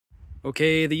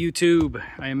Okay, the YouTube.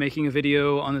 I am making a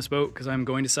video on this boat because I'm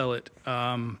going to sell it.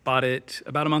 Bought it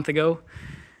about a month ago.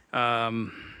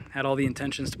 Had all the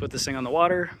intentions to put this thing on the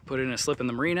water, put it in a slip in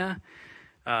the marina.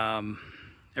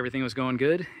 Everything was going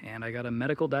good, and I got a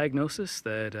medical diagnosis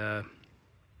that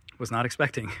was not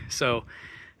expecting. So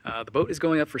the boat is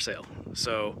going up for sale.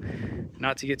 So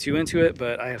not to get too into it,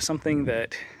 but I have something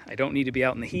that I don't need to be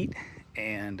out in the heat,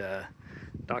 and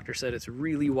doctor said it's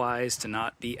really wise to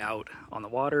not be out on the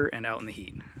water and out in the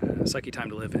heat. Sucky time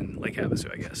to live in Lake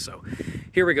Havasu, I guess. So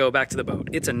here we go, back to the boat.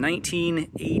 It's a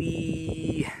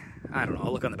 1980, I don't know,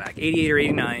 I'll look on the back, 88 or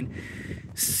 89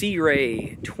 Sea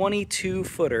Ray 22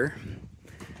 footer.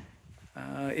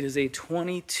 It is a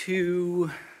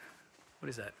 22, what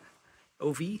is that?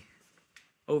 OV?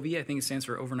 OV, I think it stands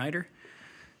for overnighter.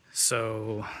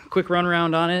 So quick run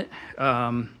around on it.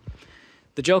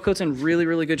 The gel coat's in really,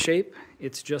 really good shape.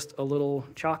 It's just a little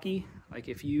chalky. Like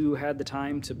if you had the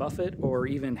time to buff it or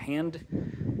even hand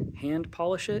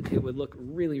polish it, it would look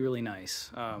really, really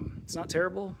nice. It's not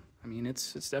terrible. I mean,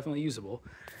 it's definitely usable.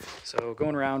 So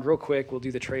going around real quick, we'll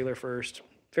do the trailer first.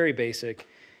 Very basic.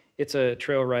 It's a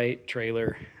Trailrite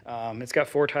trailer. It's got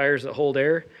 4 tires that hold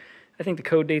air. I think the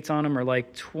code dates on them are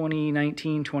like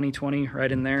 2019, 2020,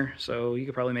 right in there. So you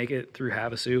could probably make it through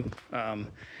Havasu.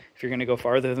 If you're gonna go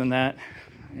farther than that,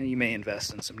 you may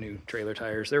invest in some new trailer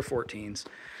tires. They're 14s.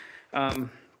 I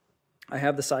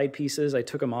have the side pieces. I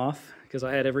took them off because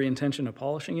I had every intention of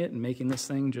polishing it and making this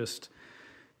thing just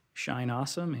shine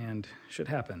awesome, and shit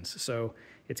happens. So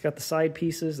it's got the side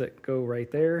pieces that go right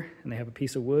there, and they have a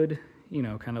piece of wood, you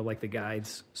know, kind of like the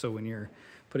guides. So when you're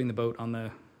putting the boat on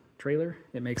the trailer,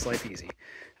 it makes life easy.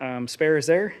 Spare is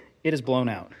there. It is blown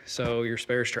out, so your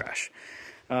spare is trash.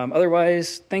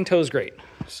 Otherwise, thing tows great.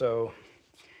 So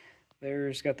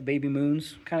there's got the Baby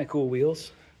Moons, kind of cool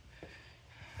wheels.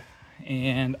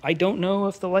 And I don't know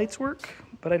if the lights work,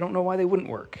 but I don't know why they wouldn't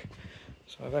work.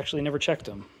 So I've actually never checked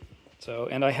them. So,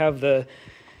 and I have the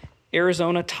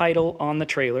Arizona title on the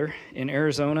trailer. In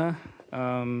Arizona,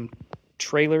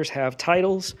 trailers have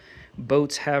titles,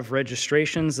 boats have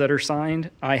registrations that are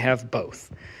signed. I have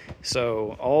both.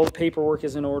 So all the paperwork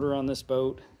is in order on this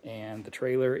boat, and the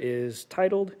trailer is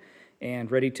titled and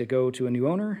ready to go to a new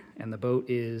owner, and the boat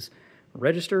is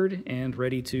registered and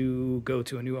ready to go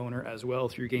to a new owner as well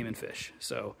through Game and Fish.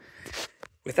 So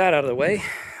with that out of the way,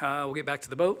 we'll get back to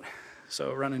the boat.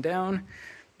 So running down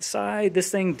the side, this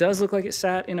thing does look like it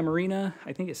sat in a marina.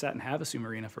 I think it sat in Havasu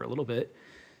Marina for a little bit.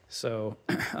 So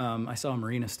I saw a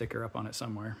marina sticker up on it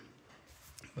somewhere.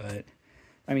 But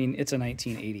I mean, it's a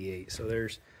 1988, so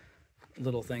there's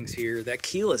little things here. That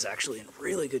keel is actually in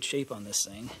really good shape on this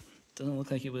thing. Doesn't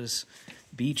look like it was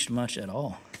beached much at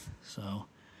all. So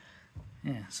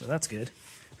yeah, so that's good.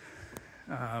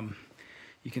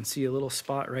 You can see a little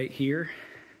spot right here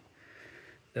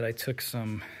that I took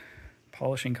some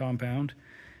polishing compound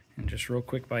and just real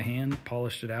quick by hand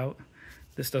polished it out.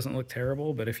 This doesn't look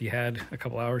terrible, but if you had a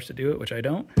couple hours to do it, which I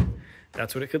don't,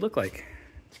 that's what it could look like.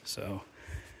 So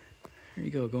here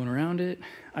you go, going around it.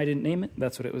 I didn't name it,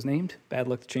 that's what it was named. Bad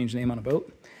luck to change the name on a boat.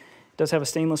 It does have a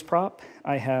stainless prop.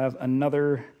 I have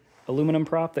another aluminum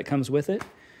prop that comes with it.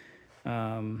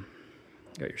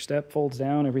 Got your step, folds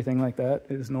down, everything like that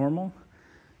is normal.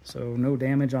 So no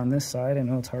damage on this side. I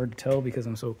know it's hard to tell because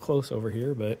I'm so close over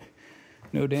here, but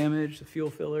no damage. The fuel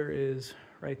filler is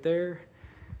right there.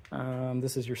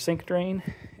 This is your sink drain,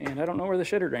 and I don't know where the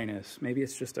shitter drain is. Maybe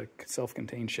it's just a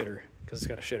self-contained shitter because it's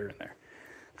got a shitter in there.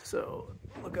 So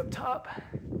look up top,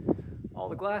 all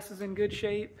the glass is in good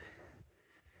shape.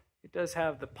 It does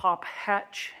have the pop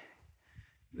hatch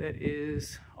that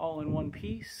is all in one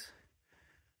piece.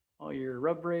 All your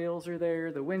rub rails are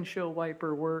there. The windshield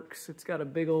wiper works. It's got a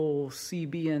big old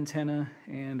CB antenna,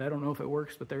 and I don't know if it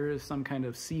works, but there is some kind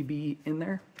of CB in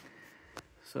there.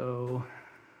 So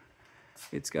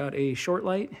it's got a short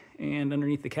light, and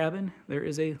underneath the cabin, there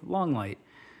is a long light.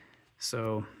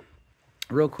 So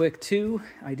real quick too,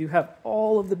 I do have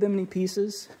all of the bimini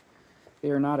pieces.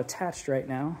 They are not attached right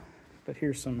now, but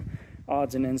here's some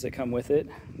odds and ends that come with it.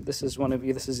 This is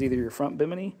either your front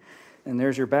bimini, and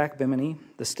there's your back bimini.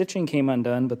 The stitching came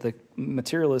undone, but the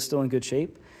material is still in good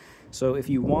shape. So if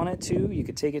you wanted to, you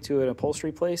could take it to an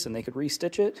upholstery place and they could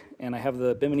restitch it. And I have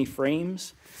the bimini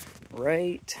frames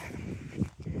right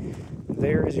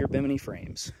there is your bimini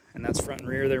frames. And that's front and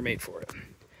rear, they're made for it.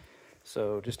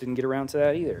 So just didn't get around to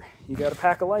that either. You got a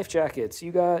pack of life jackets.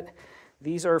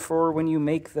 These are for when you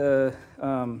make the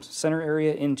center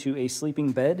area into a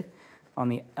sleeping bed on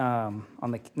the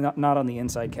not on the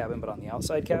inside cabin, but on the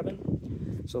outside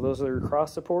cabin. So those are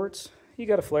cross supports. You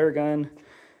got a flare gun,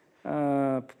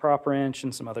 prop wrench,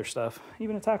 and some other stuff.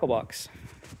 Even a tackle box.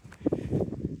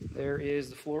 there is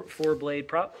the four blade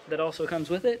prop that also comes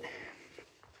with it.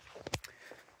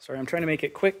 Sorry, I'm trying to make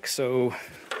it quick so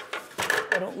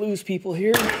I don't lose people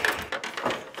here,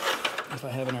 if I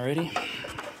haven't already.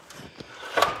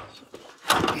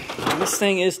 And this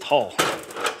thing is tall.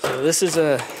 So this is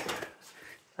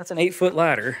that's an 8-foot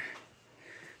ladder,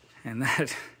 and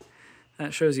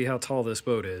that shows you how tall this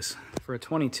boat is. For a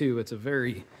 22, it's a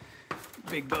very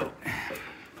big boat.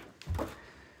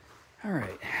 All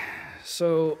right,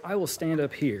 so I will stand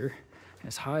up here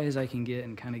as high as I can get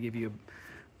and kind of give you a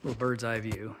little bird's eye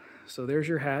view. So there's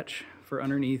your hatch for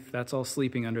underneath. That's all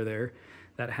sleeping under there.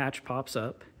 That hatch pops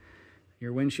up.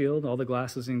 Your windshield, all the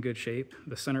glass is in good shape.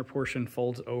 The center portion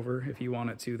folds over if you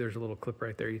want it to. There's a little clip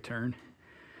right there you turn.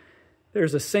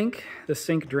 There's a sink. The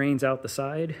sink drains out the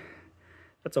side.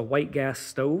 That's a white gas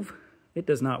stove. It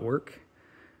does not work.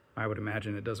 I would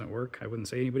imagine it doesn't work. I wouldn't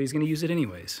say anybody's going to use it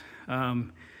anyways.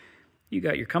 You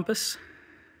got your compass,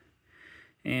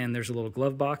 and there's a little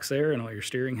glove box there and all your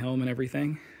steering helm and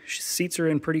everything. Seats are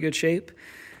in pretty good shape.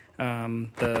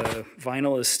 The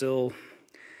vinyl is still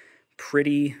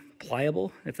pretty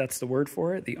pliable, if that's the word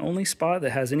for it. The only spot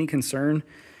that has any concern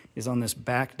is on this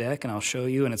back deck, and I'll show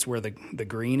you, and it's where the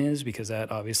green is, because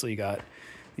that obviously got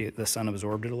the sun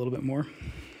absorbed it a little bit more.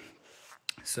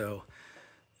 So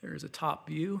there's a top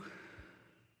view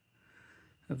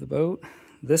of the boat.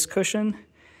 This cushion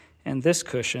and this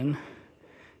cushion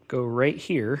go right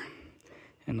here,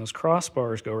 and those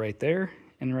crossbars go right there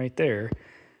and right there.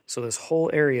 So this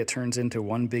whole area turns into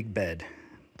one big bed.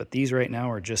 But these right now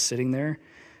are just sitting there.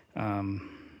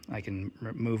 I can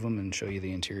move them and show you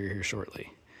the interior here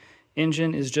shortly.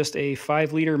 Engine is just a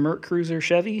 5-liter Merc Cruiser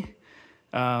Chevy.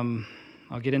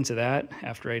 I'll get into that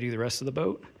after I do the rest of the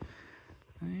boat.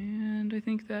 And I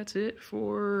think that's it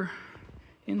for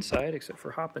inside, except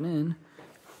for hopping in.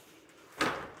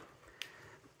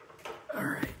 All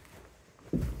right.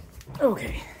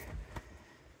 Okay.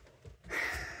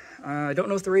 I don't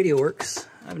know if the radio works.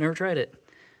 I've never tried it,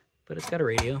 but it's got a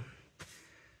radio.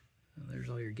 There's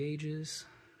all your gauges.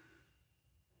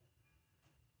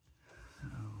 So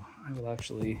I will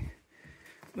actually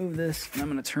move this, and I'm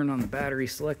going to turn on the battery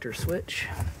selector switch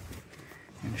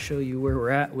and show you where we're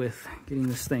at with getting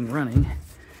this thing running,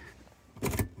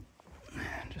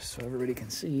 just so everybody can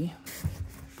see.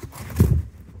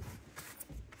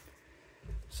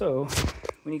 So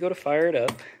when you go to fire it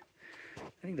up,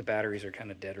 I think the batteries are kind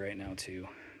of dead right now too,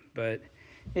 but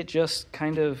it just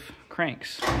kind of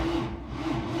cranks.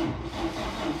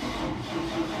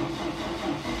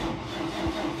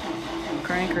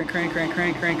 Crank, crank, crank, crank,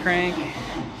 crank, crank, crank.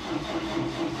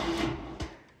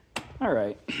 All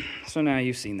right, so now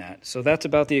you've seen that. So that's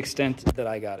about the extent that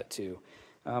I got it to.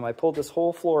 I pulled this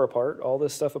whole floor apart, all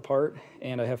this stuff apart,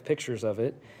 and I have pictures of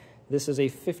it. This is a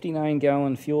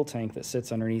 59-gallon fuel tank that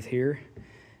sits underneath here.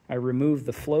 I removed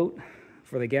the float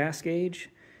for the gas gauge,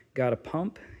 got a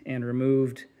pump, and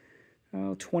removed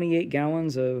 28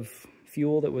 gallons of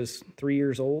fuel that was 3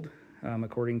 years old,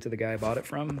 according to the guy I bought it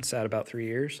from. It sat about 3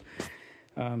 years.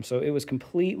 So it was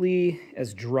completely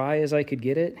as dry as I could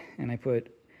get it, and I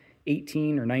put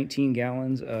 18 or 19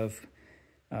 gallons of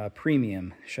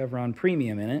premium, Chevron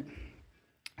premium in it.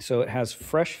 So it has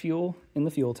fresh fuel in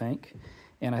the fuel tank,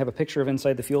 and I have a picture of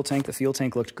inside the fuel tank. The fuel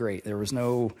tank looked great. There was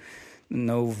no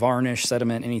varnish,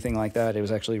 sediment, anything like that. It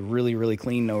was actually really, really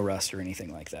clean, no rust or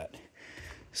anything like that.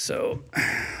 So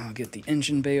I'll get the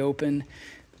engine bay open.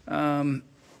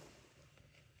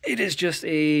 It is just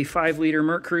a 5-liter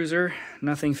Merc Cruiser,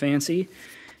 nothing fancy.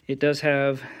 It does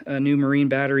have a new marine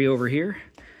battery over here,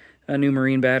 a new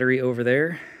marine battery over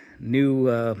there, new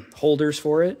holders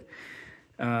for it.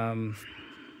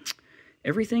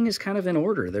 Everything is kind of in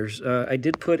order. There's I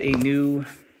did put a new, I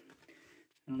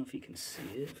don't know if you can see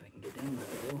it, if I can get down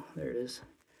the hill. There it is.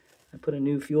 I put a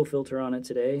new fuel filter on it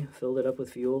today, filled it up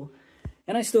with fuel,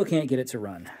 and I still can't get it to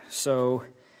run. So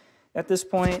at this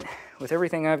point, with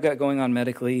everything I've got going on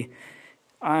medically,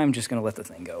 I'm just going to let the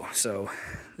thing go. So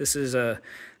this is I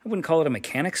wouldn't call it a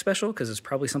mechanic special because it's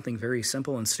probably something very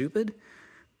simple and stupid,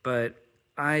 but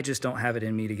I just don't have it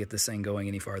in me to get this thing going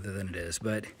any farther than it is.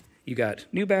 But you got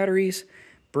new batteries,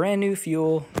 brand new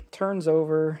fuel, turns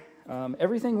over,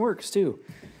 everything works too,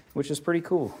 which is pretty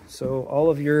cool. So all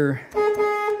of your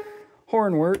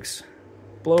horn works,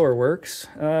 blower works,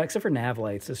 except for nav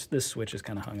lights. This switch is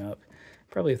kind of hung up.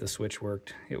 Probably if the switch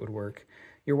worked, it would work.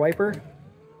 Your wiper,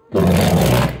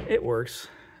 it works.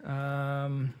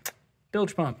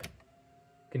 Bilge pump,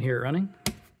 can hear it running.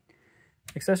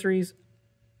 Accessories,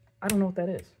 I don't know what that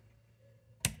is.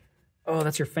 Oh,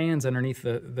 that's your fans underneath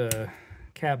the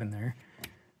cabin there.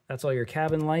 That's all your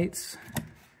cabin lights.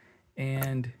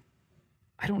 And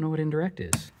I don't know what indirect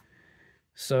is.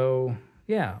 So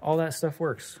yeah, all that stuff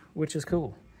works, which is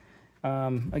cool.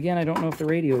 Again, I don't know if the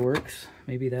radio works.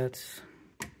 Maybe that's,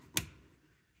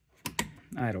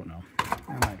 I don't know.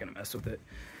 I'm not gonna mess with it.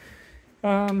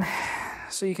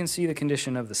 So you can see the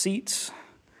condition of the seats.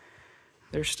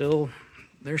 They're still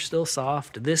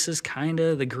soft. This is kind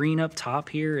of, the green up top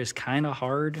here is kind of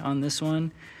hard on this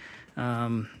one.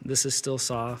 This is still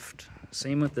soft.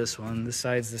 Same with this one. This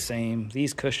side's the same.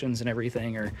 These cushions and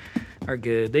everything are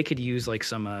good. They could use like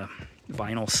some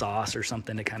vinyl sauce or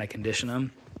something to kind of condition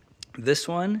them. This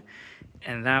one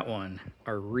and that one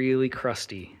are really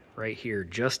crusty right here,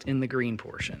 just in the green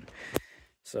portion.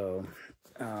 So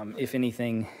if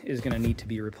anything is going to need to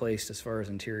be replaced as far as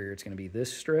interior, it's going to be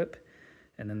this strip.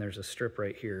 And then there's a strip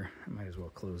right here. I might as well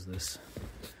close this.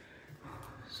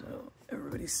 So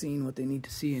everybody's seen what they need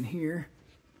to see in here.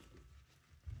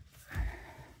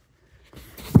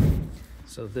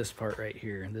 So this part right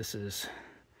here, and this is,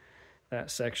 that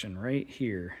section right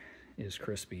here is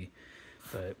crispy.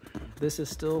 But this is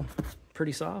still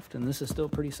pretty soft, and this is still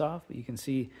pretty soft. But you can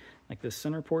see, like, this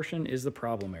center portion is the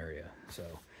problem area. So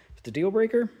if it's a deal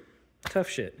breaker, tough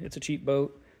shit. It's a cheap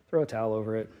boat. Throw a towel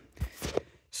over it.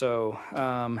 So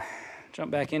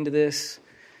jump back into this.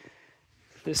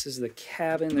 This is the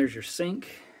cabin. There's your sink.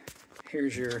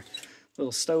 Here's your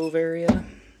little stove area.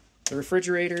 The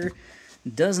refrigerator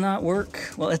does not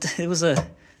work. Well, it's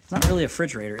not really a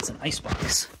refrigerator. It's an ice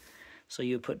box. So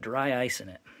you put dry ice in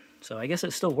it. So I guess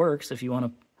it still works if you want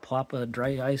to plop a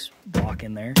dry ice block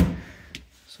in there.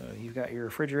 So you've got your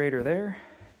refrigerator there.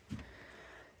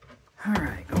 All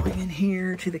right, going in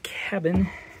here to the cabin.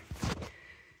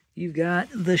 You've got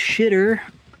the shitter.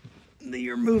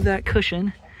 You remove that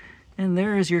cushion, and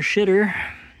there is your shitter.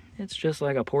 It's just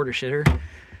like a porta shitter.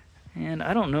 And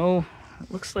I don't know,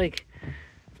 it looks like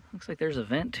there's a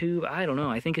vent tube. I don't know,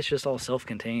 I think it's just all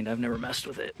self-contained. I've never messed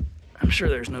with it. I'm sure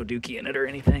there's no dookie in it or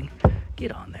anything.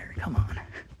 Get on there, come on.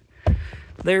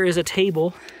 There is a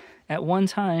table. At one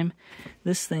time,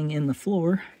 this thing in the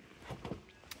floor,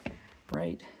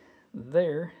 right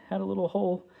there, had a little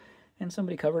hole, and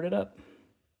somebody covered it up.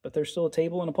 But there's still a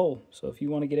table and a pole. So if you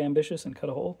want to get ambitious and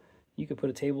cut a hole, you could put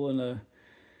a table and a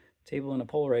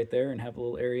pole right there and have a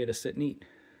little area to sit and eat.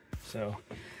 So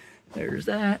there's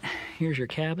that. Here's your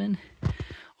cabin.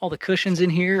 All the cushions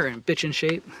in here are in bitchin'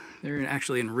 shape. They're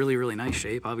actually in really, really nice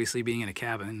shape. Obviously, being in a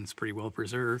cabin, it's pretty well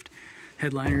preserved.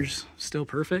 Headliner's still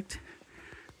perfect.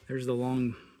 There's the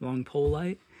long pole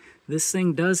light. This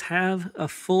thing does have a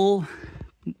full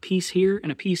piece here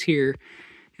and a piece here.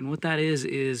 And what that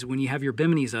is when you have your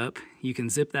biminis up, you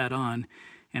can zip that on,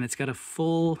 and it's got a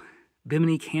full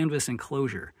bimini canvas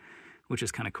enclosure, which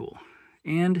is kind of cool.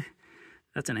 And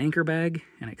that's an anchor bag,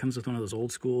 and it comes with one of those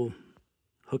old school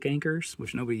hook anchors,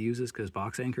 which nobody uses because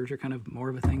box anchors are kind of more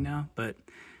of a thing now, but it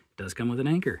does come with an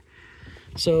anchor.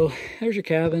 So there's your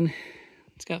cabin.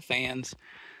 It's got fans.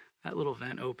 That little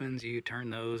vent opens, you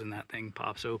turn those, and that thing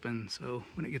pops open. So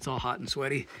when it gets all hot and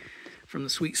sweaty from the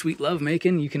sweet, sweet love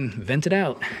making, you can vent it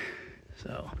out.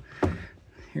 So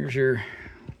here's your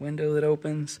window that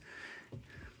opens.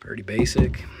 Pretty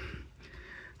basic.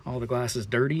 All the glass is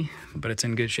dirty, but it's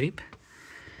in good shape.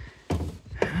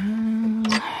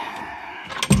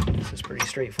 This is pretty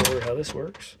straightforward how this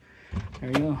works.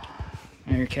 There you go.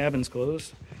 And your cabin's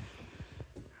closed.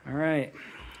 All right.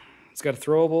 It's got a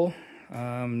throwable.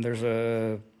 There's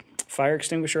a fire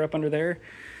extinguisher up under there.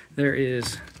 There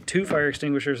is 2 fire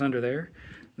extinguishers under there.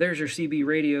 There's your CB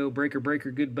radio Breaker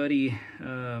Good Buddy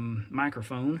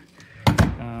microphone.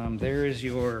 There is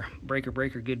your Breaker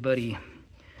Good Buddy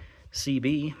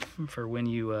CB for when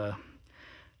you are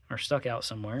stuck out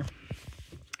somewhere.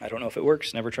 I don't know if it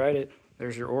works, never tried it.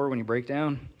 There's your oar when you break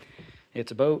down.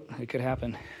 It's a boat, it could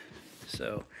happen.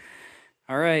 So,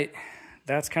 all right,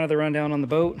 that's kind of the rundown on the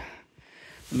boat.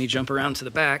 Let me jump around to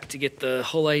the back to get the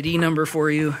whole ID number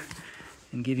for you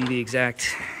and give you the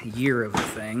exact year of the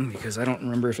thing, because I don't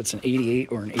remember if it's an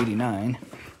 88 or an 89.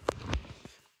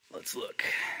 Let's look.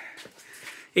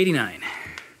 89.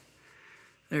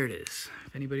 There it is.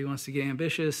 If anybody wants to get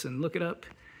ambitious and look it up,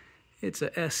 it's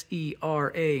a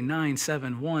SERA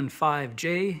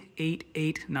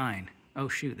 9715J889. Oh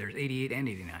shoot, there's 88 and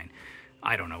 89.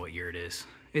 I don't know what year it is.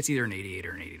 It's either an 88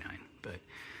 or an 89, but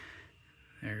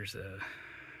there's a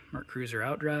Merc Cruiser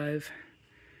outdrive,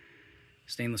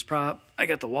 stainless prop. I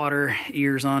got the water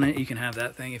ears on it. You can have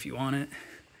that thing if you want it.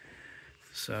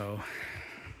 So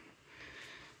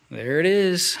there it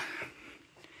is.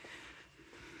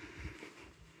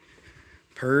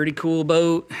 Pretty cool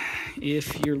boat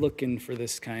if you're looking for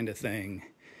this kind of thing.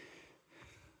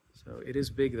 So it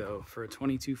is big though. For a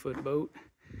 22-foot boat,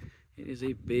 it is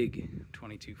a big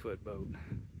 22-foot boat.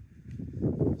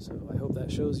 So I hope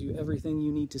that shows you everything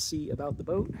you need to see about the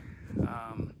boat.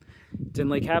 It's in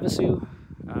Lake Havasu.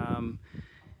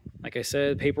 Like I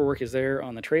said, paperwork is there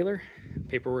on the trailer.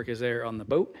 Paperwork is there on the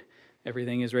boat.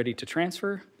 Everything is ready to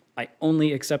transfer. I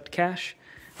only accept cash.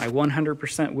 I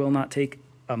 100% will not take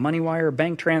a money wire,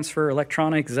 bank transfer,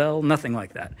 electronic, Zelle, nothing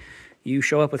like that. You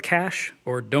show up with cash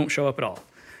or don't show up at all.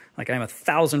 Like, I'm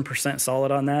 1,000%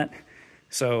 solid on that.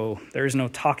 So there's no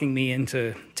talking me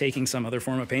into taking some other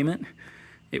form of payment.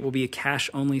 It will be a cash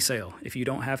only sale. If you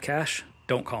don't have cash,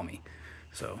 don't call me.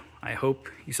 So I hope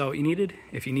you saw what you needed.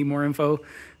 If you need more info,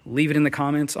 leave it in the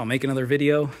comments. I'll make another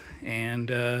video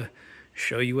and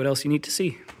show you what else you need to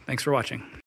see. Thanks for watching.